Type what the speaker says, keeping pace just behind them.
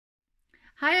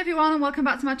Hi everyone and welcome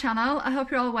back to my channel. I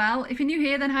hope you're all well. If you're new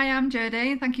here, then hi, I'm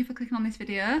Jodie and thank you for clicking on this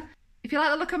video. If you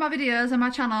like the look of my videos on my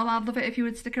channel, I'd love it if you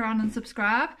would stick around and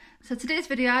subscribe. So today's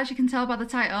video, as you can tell by the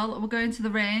title, we're going to the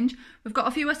range. We've got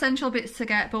a few essential bits to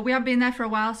get, but we haven't been there for a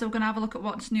while, so we're going to have a look at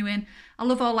what's new in. I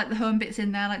love all like the home bits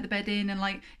in there, like the bedding and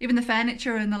like even the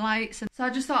furniture and the lights. And so I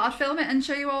just thought I'd film it and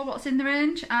show you all what's in the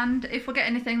range, and if we get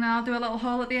anything then I'll do a little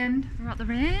haul at the end. We're at the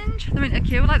range. They're in a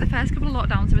queue, like the first couple of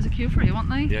lockdowns there was a queue for it, weren't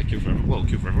they? Yeah, queue for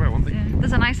everywhere, weren't they? Yeah.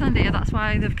 There's an Iceland here, that's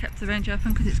why they've kept the range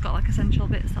open, because it's got like essential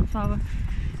bits. That's why we're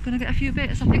gonna get a few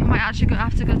bits. I think we might actually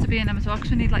have to go to B&M as well,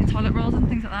 because we need like toilet rolls and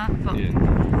things like that. But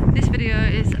yeah, this video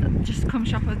is just come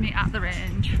shop with me at the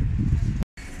range.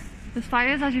 There's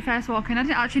fires as you first walk in. I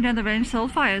didn't actually know the range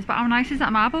sold fires, but how nice is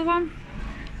that marble one?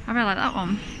 I really like that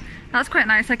one. That's quite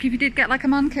nice. Like if you did get like a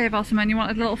man cave or something and you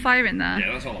wanted a little fire in there.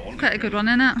 Yeah, that's all I want. Quite a good one,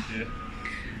 isn't it? Yeah.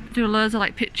 Do loads of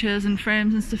like pictures and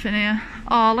frames and stuff in here.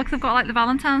 Oh look, they've got like the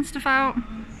Valentine's stuff out.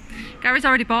 Gary's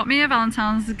already bought me a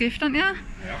Valentine's gift, haven't you?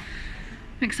 Yeah.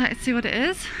 I'm excited to see what it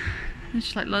is. There's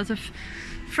just like loads of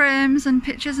frames and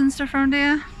pictures and stuff around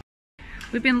here.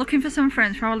 We've been looking for some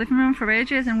frames for our living room for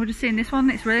ages and we're just seeing this one.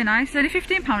 It's really nice. It's only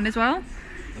 £15 as well.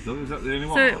 Is that the only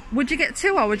one? So would you get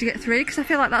two or would you get three? Because I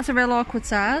feel like that's a real awkward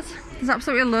size. There's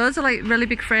absolutely loads of like really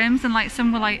big frames and like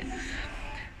some were like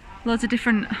loads of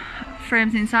different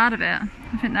frames inside of it.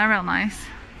 I think they're real nice.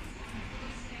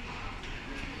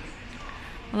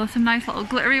 Well, there's some nice little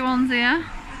glittery ones here.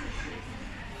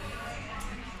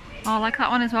 Oh, I like that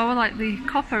one as well with like the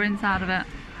copper inside of it.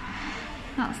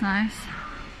 That's nice.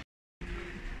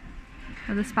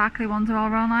 So the sparkly ones are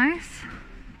all real nice.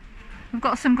 We've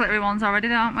got some glittery ones already,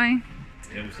 don't we?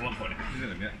 Yeah, we still haven't put any pictures in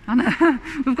them yet. I know.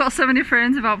 We've got so many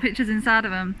frames without pictures inside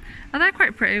of them. Are they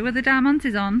quite pretty with the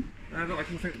diamantes on? I don't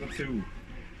think they're too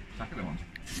tackly ones.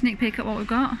 Sneak peek at what we've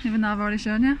got, even though I've already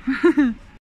shown you.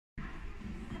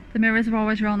 The mirrors are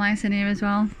always real nice in here as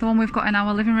well. The one we've got in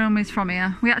our living room is from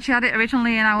here. We actually had it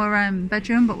originally in our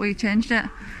bedroom, but we changed it.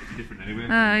 It's different anyway.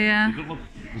 Yeah.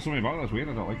 There's something about it that's weird,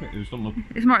 I don't like it. It just doesn't look...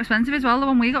 It's more expensive as well. The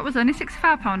one we got was only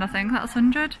 £65, I think. That's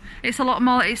 100. It's a lot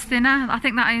more, it's thinner. I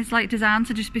think that is like designed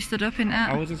to just be stood up, isn't it?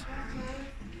 Ours is?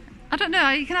 I don't know.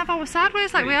 You can have ours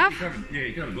sideways like we have. Yeah,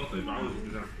 you can have both of them, but ours is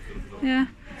designed to stood up. Yeah.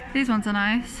 These ones are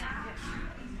nice.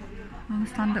 All the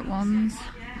stand-up ones.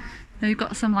 Now you've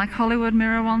got some like Hollywood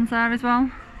mirror ones there as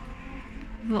well.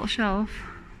 A little shelf.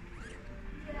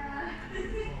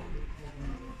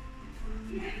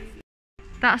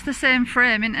 That's the same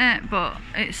frame, isn't it? But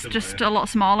it's just a lot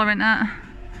smaller, isn't it?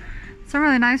 Some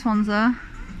really nice ones though.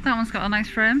 That one's got a nice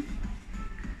frame.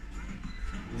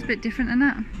 It's a bit different, isn't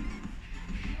it?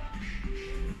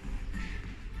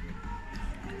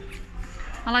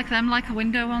 I like them, like the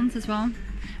window ones as well.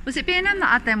 Was it B&M that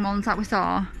had them ones that we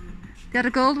saw? They had a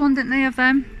gold one, didn't they, of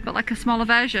them? But like a smaller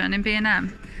version in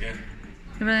B&M. Yeah.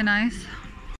 They're really nice.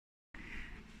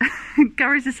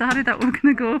 Gary's decided that we're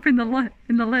going to go up in the lift.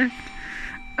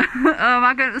 Oh, am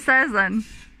I going up the stairs then?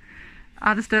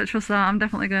 I just don't trust that. I'm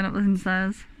definitely going up the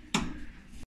stairs.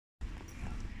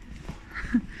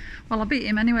 Well, I beat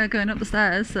him anyway going up the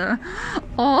stairs, so...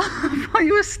 Oh, I thought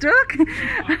you were stuck.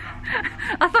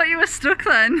 I thought you were stuck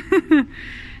then.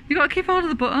 You got to keep hold of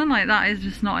the button, like that is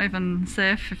just not even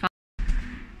safe.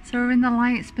 So we're in the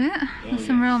lights bit. There's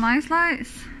some real nice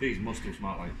lights. These must have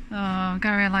smart lights. Oh,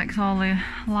 Gary likes all the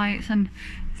lights and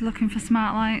he's looking for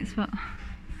smart lights, but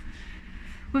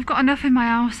we've got enough in my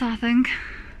house, I think.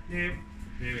 Yeah,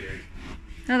 maybe.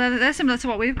 No, they're similar to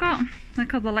what we've got. They're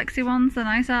called the Lexi ones. They're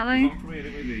nice, aren't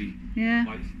they? Yeah.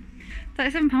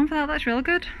 £37 for that. That's real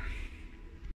good.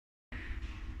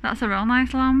 That's a real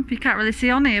nice lamp. You can't really see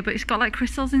on here, but it's got like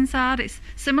crystals inside. It's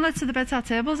similar to the bedside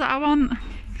tables that I want.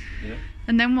 Yeah.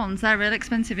 And them ones, they're really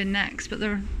expensive in Next, but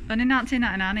they're only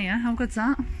 £19.99 here. How good's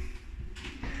that?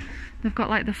 They've got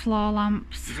like the floor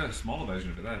lamps. There's a smaller version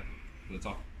of it there, at the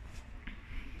top.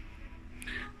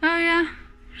 Oh yeah.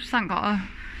 Just haven't got a...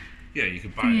 Yeah, you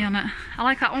can buy it. On it. I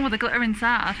like that one with the glitter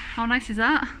inside. How nice is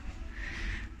that?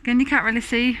 Again, you can't really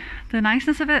see the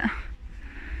niceness of it.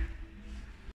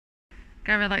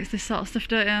 Gary likes this sort of stuff,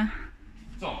 don't you?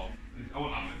 It's all. I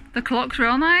won't have it. The clock's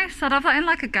real nice. I'd have that in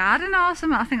like a garden or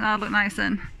something. I think that'd look nice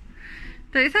in.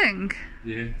 Don't you think?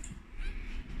 Yeah.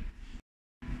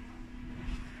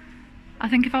 I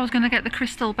think if I was going to get the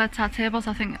crystal bedside tables,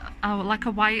 I think like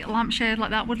a white lampshade like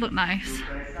that would look nice.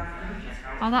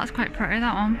 Oh, that's quite pretty,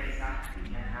 that one.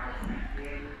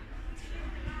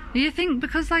 Do you think,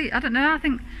 because like, I don't know, I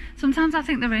think sometimes I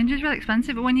think the range is really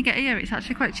expensive, but when you get here it's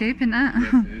actually quite cheap, isn't it?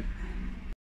 Yeah, yeah.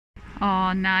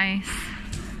 Oh, nice.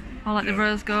 I like the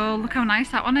rose gold. Look how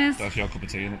nice that one is. That's your cup of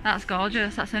tea, isn't it? That's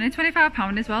gorgeous. That's only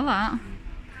 £25 as well, that.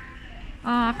 Oh,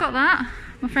 I've got that.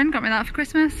 My friend got me that for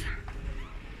Christmas.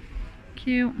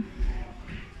 Cute.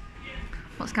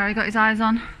 What's Gary got his eyes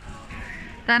on?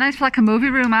 They're nice for like a movie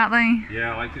room, aren't they?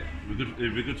 Yeah, I like it.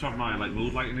 It'd be good to have my like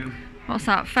mood lighting in. What's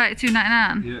that?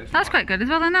 $32.99? Yeah. That's quite good as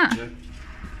well, isn't it? Yeah.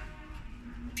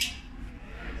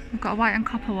 We've got a white and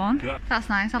copper one. Yeah. That's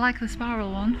nice. I like the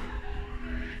spiral one.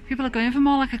 People are going for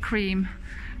more like a cream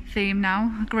theme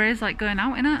now. Grey's like going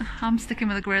out in it. I'm sticking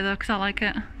with the grey though because I like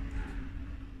it.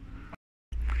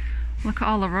 Look at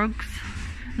all the rugs.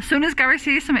 As soon as Gary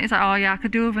sees something, he's like, oh yeah, I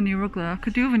could do with a new rug though. I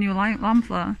could do with a new lamp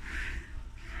though.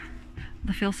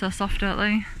 They feel so soft, don't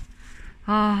they?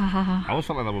 Oh. I always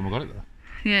felt like that when we got it though.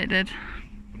 Yeah, it did.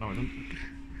 But no, I don't.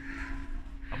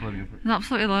 I blame you for it. There's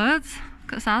absolutely loads.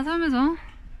 Got the size of them as well.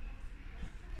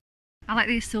 I like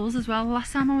these stools as well.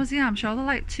 Last time I was here, I'm sure they're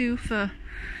like 2 for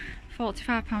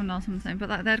 £45 or something, but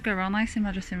like, they'd go around nice in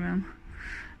my dressing room.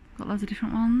 Got loads of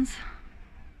different ones.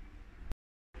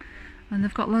 And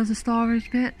they've got loads of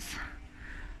storage bits.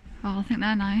 Oh, I think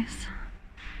they're nice.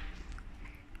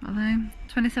 What are they?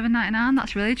 $27.99.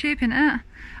 That's really cheap, isn't it?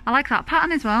 I like that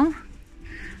pattern as well.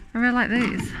 I really like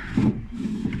these.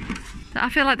 I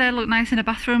feel like they look nice in a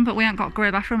bathroom, but we ain't got a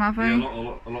grey bathroom, have we?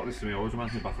 Yeah, a lot of this to me always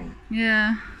reminds me of bathroom.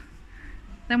 Yeah.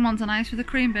 Them ones are nice with the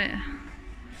cream bit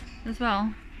as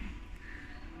well.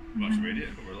 That's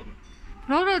radiator cover a little bit.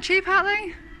 They're all real cheap, aren't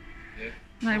they?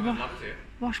 Yeah. Like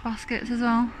wash baskets as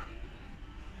well.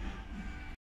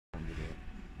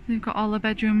 They've got all the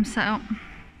bedrooms set up.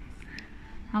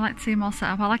 I like to see them all set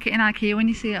up. I like it in IKEA when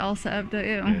you see it all set up, don't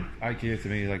you? Yeah. IKEA to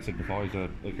me, like I said before, is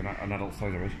like an adult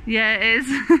size of it. Yeah, it is.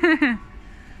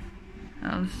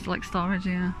 Oh, it's like storage,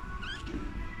 yeah.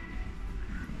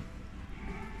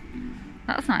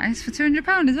 That's nice for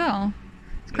 £200 as well.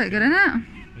 It's quite good, isn't it?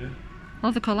 Yeah.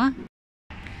 Love the colour.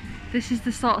 This is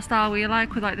the sort of style we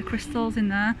like, with like the crystals in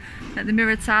there. Like the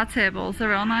mirrored side tables,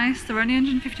 they're all nice. They're only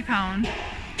 £150.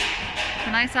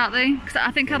 They're nice, aren't they? Because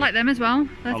I think I like them as well.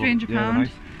 They're £300. Yeah, they're nice.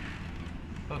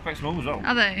 They're quite small as well.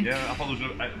 Are they? Yeah, I thought there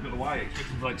was a bit of white,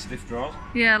 expecting like stiff drawers.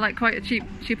 Yeah, like quite a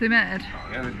cheaply made.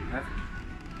 Oh, yeah, they're perfect.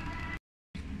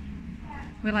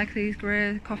 We like these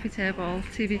grey coffee table,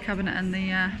 TV cabinet and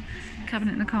the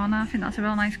cabinet in the corner. I think that's a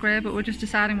real nice grey, but we're just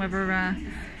deciding whether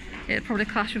it'd probably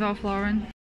clash with our flooring.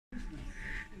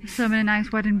 There's so many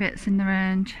nice wedding bits in the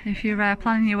range. If you're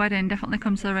planning your wedding, definitely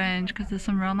come to the range because there's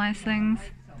some real nice things.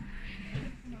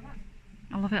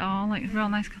 I love it all, like real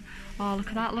nice. Oh, look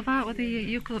at that, love that with the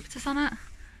eucalyptus on it.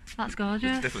 That's gorgeous.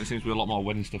 There definitely seems to be a lot more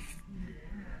wedding stuff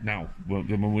now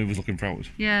than when we was looking for ours.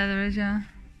 Yeah, there is, yeah.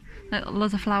 Like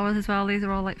loads of flowers as well. These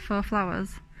are all like faux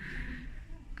flowers.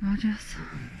 Gorgeous.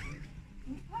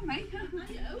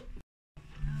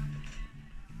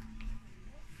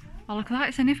 Oh, look at that,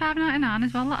 it's only £5.99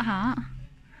 as well, that heart.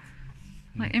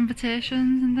 Like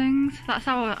invitations and things. That's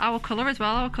our colour as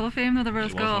well, our colour theme, the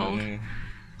rose gold. Yeah.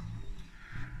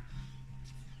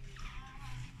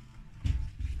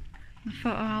 The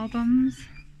photo albums.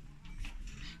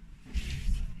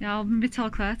 Yeah, I'll maybe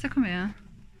tell Claire to come here.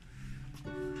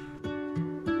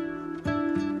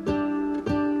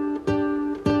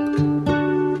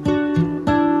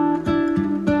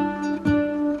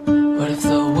 What if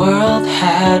the world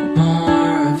had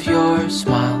more of your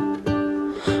smile?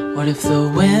 What if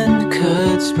the wind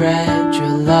could spread your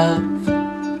love?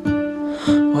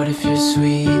 What if your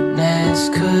sweetness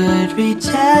could reach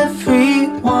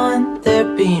everyone?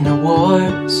 There'd be no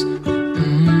wars.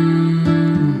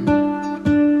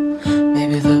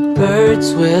 Maybe the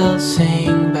birds will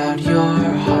sing about your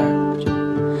heart.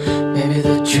 Maybe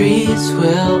the trees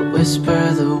will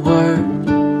whisper the word.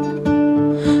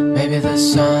 Maybe the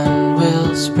sun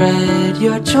will spread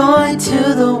your joy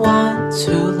to the ones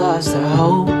who lost their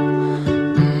hope.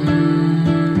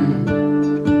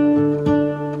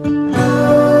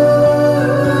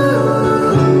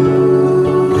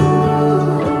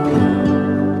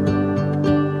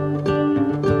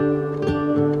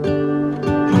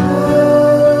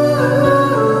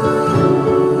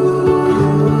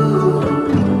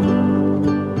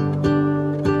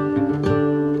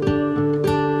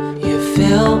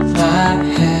 Fill my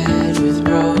head with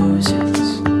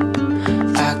roses.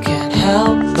 I can't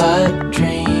help but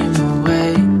dream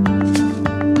away,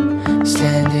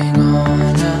 standing on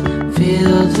a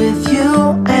field with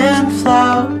you and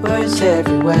flowers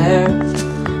everywhere.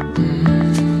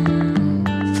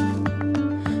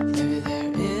 Maybe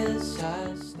there is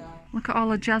a star. Look at all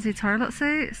the jazzy toilet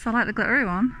seats. I like the glittery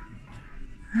one.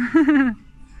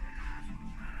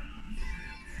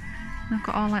 They've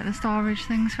got all like the storage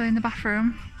things for in the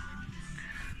bathroom.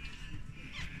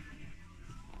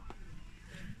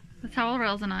 The towel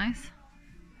rails are nice.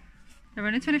 They're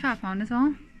only £25 as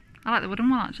well. I like the wooden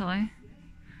one actually.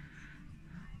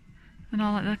 And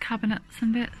all like the cabinets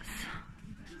and bits.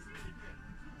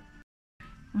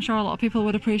 I'm sure a lot of people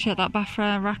would appreciate that bath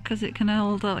rack because it can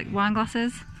hold like wine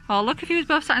glasses. Oh look, if you was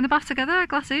both sat in the bath together, a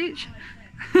glass each.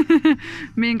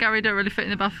 Me and Gary don't really fit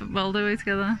in the bath well, do we,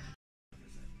 together?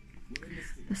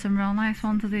 There's some real nice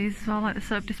ones of these as well, like the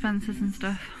soap dispensers and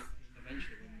stuff.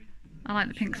 I like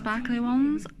the pink sparkly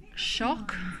ones.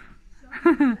 Shock.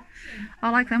 I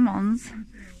like them ones.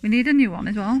 We need a new one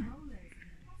as well.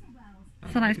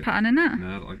 It's a nice pattern, isn't it? No,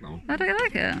 I don't like that one. Oh, don't you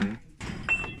like it?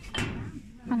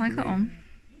 I like that one.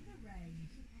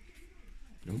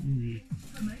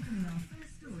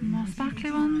 More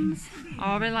sparkly ones. Oh,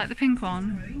 I really like the pink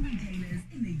one.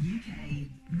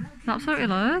 There's absolutely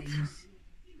loads.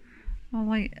 I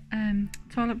like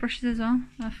toilet brushes as well.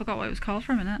 I forgot what it was called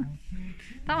for a minute.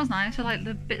 That was nice. I like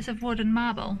the bits of wood and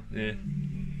marble. Yeah.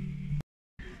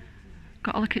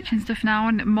 Got all the kitchen stuff now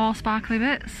and more sparkly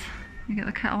bits. You get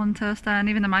the kettle and toaster and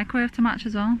even the microwave to match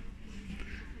as well.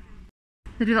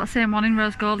 They do that same one in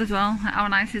rose gold as well. How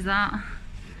nice is that?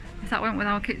 If that went with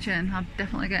our kitchen, I'd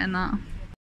definitely get in that.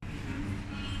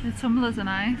 The tumblers are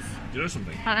nice. Do you know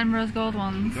something? Like them rose gold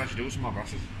ones. We could actually do with some more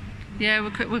glasses. Yeah,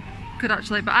 we could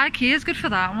actually, but IKEA's good for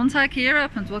that. Once IKEA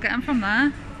opens, we'll get them from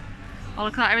there. Oh,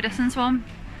 look at that iridescence one.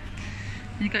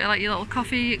 And you've got like your little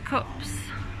coffee cups.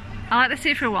 I like the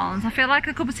see-through ones. I feel like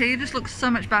a cup of tea just looks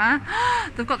so much better.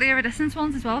 They've got the iridescence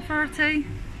ones as well for a tea.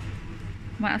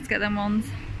 Might have to get them ones.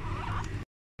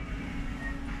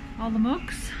 All the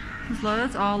mugs. There's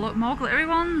loads. Oh look, more glittery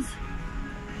ones.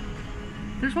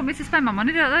 They just want me to spend my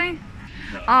money, don't they?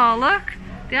 No. Oh look,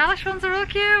 the eyelash ones are real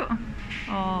cute.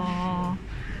 Oh,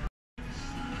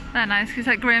 they're nice because it's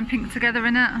like grey and pink together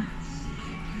in it. I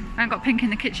haven't got pink in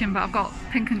the kitchen, but I've got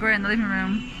pink and grey in the living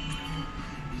room.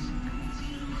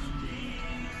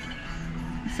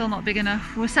 It's still not big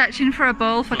enough. We're searching for a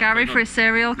bowl for Gary for his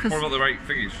cereal because. What about the right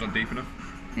thing? It's not deep enough.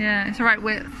 Yeah, it's the right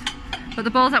width. But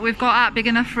the bowls that we've got aren't big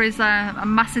enough for his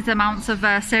massive amounts of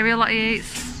cereal that he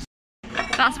eats.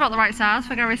 That's about the right size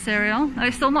for Gary's cereal. No,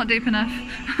 it's still not deep enough.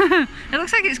 It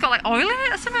looks like it's got like oil in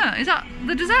it or something. Is that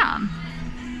the design?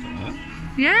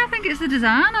 Yeah, I think it's the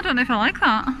design. I don't know if I like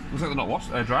that. Looks like they're not washed,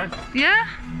 dried. Yeah.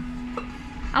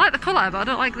 I like the colour, but I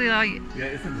don't like the like. Yeah,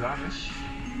 it's the design.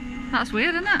 That's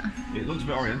weird, isn't it? It looks a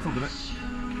bit oriental, doesn't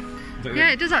it?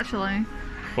 Yeah, it does actually.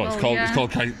 Well, it's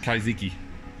called kaiziki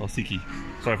or siki.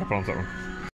 Sorry if I pronounced that wrong.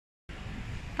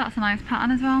 That's a nice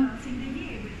pattern as well.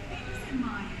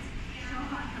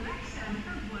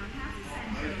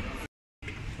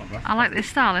 I like this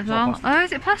style as well. Oh,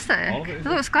 is it plastic? It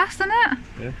looks glass, doesn't it?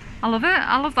 Yeah. I love it.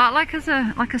 I love that like as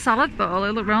a salad bowl.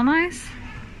 It look real nice.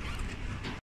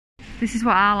 This is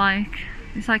what I like.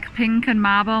 It's like pink and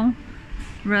marble.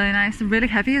 Really nice and really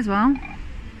heavy as well.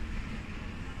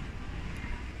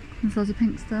 There's loads of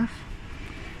pink stuff.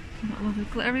 We've got loads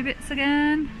of glittery bits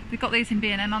again. We've got these in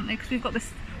B&M, haven't we? Because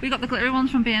we got the glittery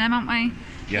ones from B&M, haven't we?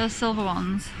 Yeah. Those silver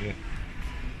ones. Yeah.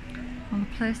 All the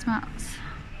placemats.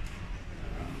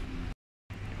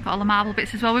 Got all the marble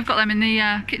bits as well. We've got them in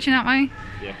the kitchen, haven't we?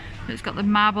 Yeah. It's got the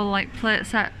marble like plate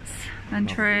sets and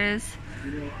trays.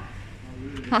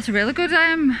 That's a really good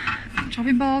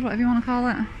chopping board, whatever you want to call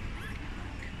it.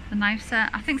 The knife set.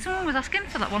 I think someone was asking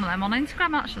for that one of them on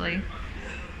Instagram actually.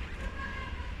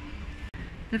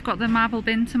 They've got the marble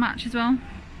bin to match as well.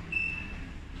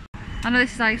 I know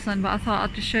this is Iceland, but I thought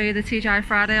I'd just show you the TGI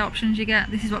Friday options you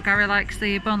get. This is what Gary likes,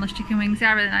 the boneless chicken wings. They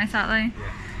are really nice, aren't they?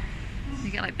 Yeah. You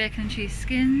get like bacon and cheese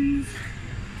skins.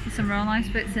 There's some real nice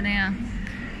bits in here.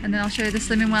 And then I'll show you the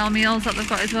Slimming Well meals that they've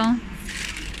got as well.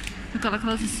 They've got like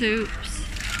loads of soups,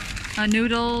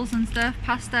 noodles and stuff,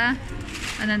 pasta,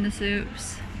 and then the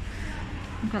soups.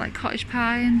 We've got like cottage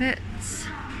pie and bits.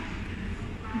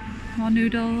 More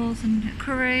noodles and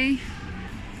curry.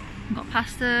 We've got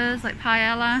pastas like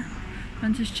paella,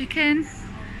 Mentos chicken.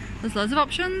 There's loads of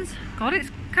options. God, it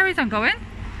carries on going.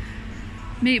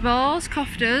 Meatballs,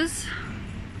 koftas.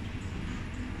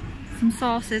 Some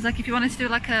sauces, like if you wanted to do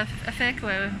like a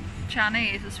fakeaway with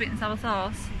Chinese or sweet and sour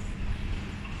sauce.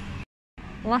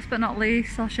 Last but not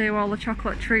least, I'll show you all the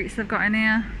chocolate treats they've got in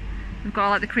here. They've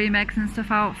got like the cream eggs and stuff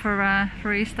out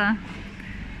for Easter.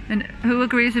 And who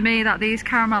agrees with me that these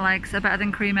caramel eggs are better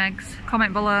than cream eggs?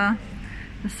 Comment below.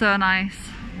 They're so nice.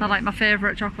 They're like my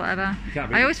favourite chocolate ever.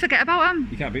 I always forget about them.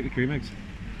 You can't beat the cream eggs.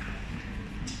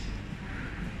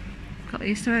 Got the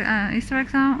Easter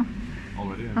eggs out.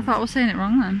 Already? I thought I was saying it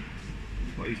wrong then.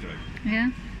 What Easter egg? Yeah.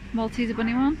 Malteser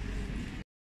bunny one.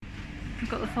 We've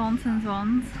got the Thornton's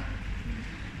ones.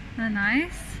 They're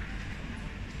nice.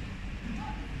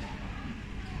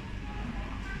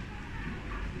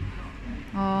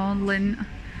 Oh, Lint.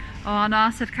 Oh, I know I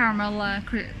said caramel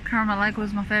egg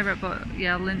was my favourite, but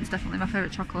yeah, Lint's definitely my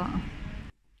favourite chocolate.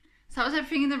 So that was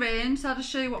everything in the range, so I'll just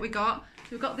show you what we got. So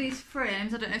we've got these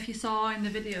frames, I don't know if you saw in the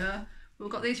video,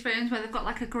 we've got these frames where they've got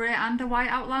like a grey and a white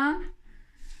outline.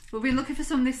 We've been looking for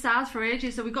some of this size for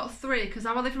ages, so we got 3, because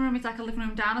our living room is like a living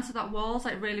room diner, so that wall's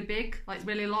like really big, like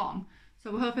really long.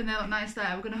 So we're hoping they look nice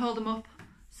there. We're going to hold them up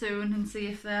soon and see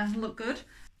if they look good.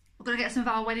 We're going to get some of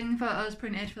our wedding photos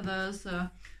printed for those, so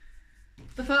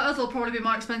the photos will probably be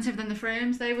more expensive than the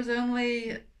frames. They was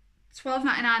only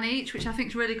 $12.99 each, which I think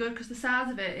is really good because the size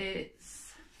of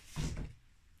it's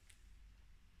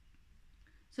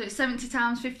 70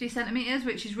 times 50 centimetres,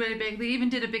 which is really big. They even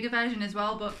did a bigger version as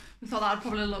well, but we thought that would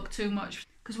probably look too much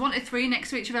because we wanted 3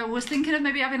 next to each other. I was thinking of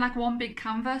maybe having like one big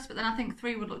canvas, but then I think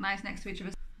 3 would look nice next to each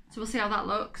other. So we'll see how that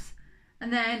looks.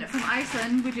 And then from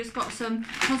Iceland, we just got some,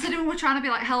 considering we're trying to be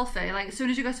like healthy, like as soon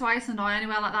as you go to Iceland or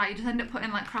anywhere like that, you just end up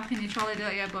putting like crap in your trolley,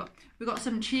 don't you? But we got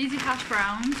some cheesy hash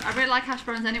browns. I really like hash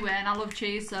browns anyway, and I love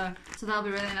cheese, so they'll be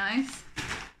really nice.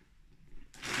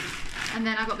 And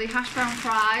then I got the hash brown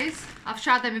fries. I've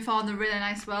tried them before and they're really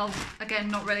nice. Well, again,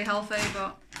 not really healthy,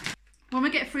 but when we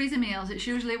get freezer meals, it's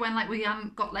usually when like we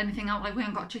haven't got anything out, like we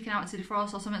haven't got chicken out to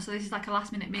defrost or something, so this is like a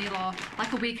last minute meal or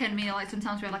like a weekend meal, like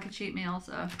sometimes we have like a cheap meal.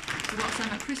 So we've got some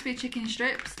crispy chicken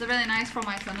strips. They're really nice from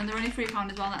Iceland and they're only £3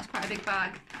 as well, and that's quite a big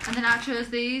bag. And then I chose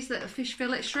these, the fish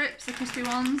fillet strips, the crispy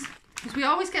ones. Because we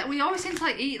always seem to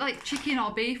like eat like chicken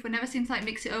or beef, we never seem to like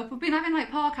mix it up. We've been having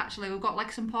like pork actually, we've got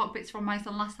like some pork bits from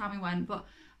Iceland last time we went, but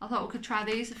I thought we could try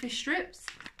these, the fish strips.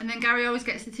 And then Gary always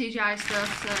gets the TGI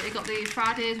stuff, so he got the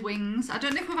Friday's wings. I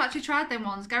don't know if we've actually tried them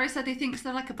ones. Gary said he thinks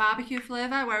they're like a barbecue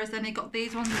flavour, whereas then he got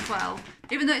these ones as well.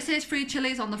 Even though it says free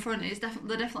chilies on the front,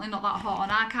 they're definitely not that hot,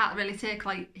 and I can't really take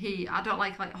like heat. I don't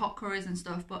like hot curries and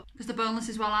stuff, but because they're boneless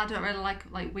as well, I don't really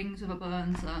like wings with a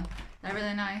bone, so they're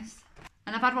really nice.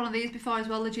 And I've had one of these before as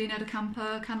well, the Gino de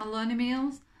Campo cannelloni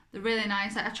meals. They're really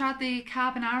nice. I tried the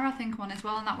carbonara, I think, one as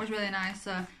well, and that was really nice,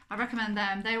 so I recommend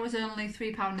them. They was only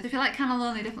 £3. If you like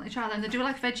cannelloni, definitely try them. They do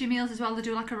like veggie meals as well. They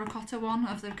do like a ricotta one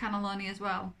of the cannelloni as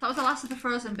well. That was the last of the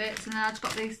frozen bits, and then I just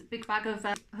got this big bag of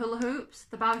hula hoops.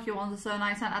 The barbecue ones are so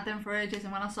nice. I hadn't had them for ages,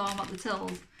 and when I saw them at the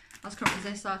tills, I was couldn't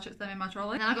resist, so I chucked them in my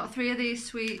trolley. And then I got 3 of these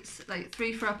sweets, like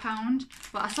 3 for £1.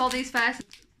 But I saw these first,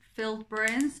 filled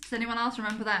brains. Does anyone else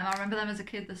remember them? I remember them as a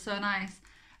kid. They're so nice.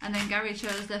 And then Gary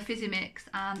chose the fizzy mix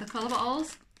and the cola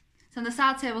bottles. So on the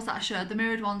side tables that I showed, the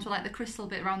mirrored ones were like the crystal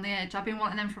bit around the edge. I've been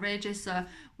wanting them for ages, so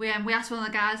we asked one of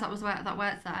the guys that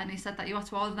works there, and he said that you have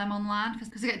to order them online because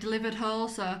they get delivered whole.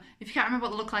 So if you can't remember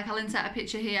what they look like, I'll insert a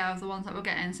picture here of the ones that we're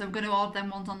getting. So I'm going to order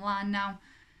them ones online now.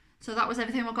 So that was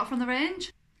everything we got from the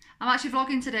range. I'm actually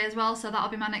vlogging today as well, so that'll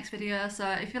be my next video. So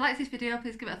if you like this video,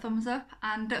 please give it a thumbs up,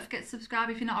 and don't forget to subscribe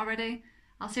if you're not already.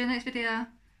 I'll see you in the next video.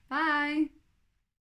 Bye!